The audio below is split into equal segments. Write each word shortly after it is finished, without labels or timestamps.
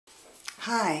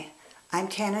Hi, I'm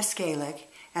Tanis Galik,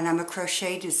 and I'm a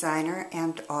crochet designer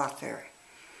and author.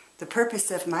 The purpose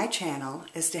of my channel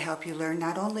is to help you learn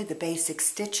not only the basic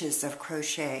stitches of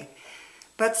crochet,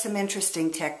 but some interesting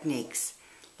techniques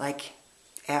like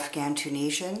Afghan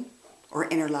Tunisian or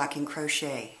interlocking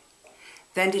crochet.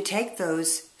 Then to take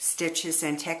those stitches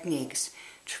and techniques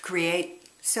to create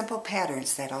simple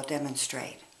patterns that I'll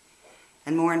demonstrate.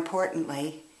 And more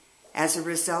importantly, as a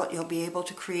result, you'll be able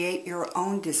to create your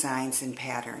own designs and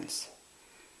patterns.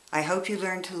 I hope you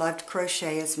learn to love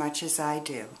crochet as much as I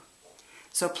do.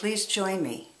 So please join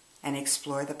me and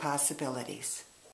explore the possibilities.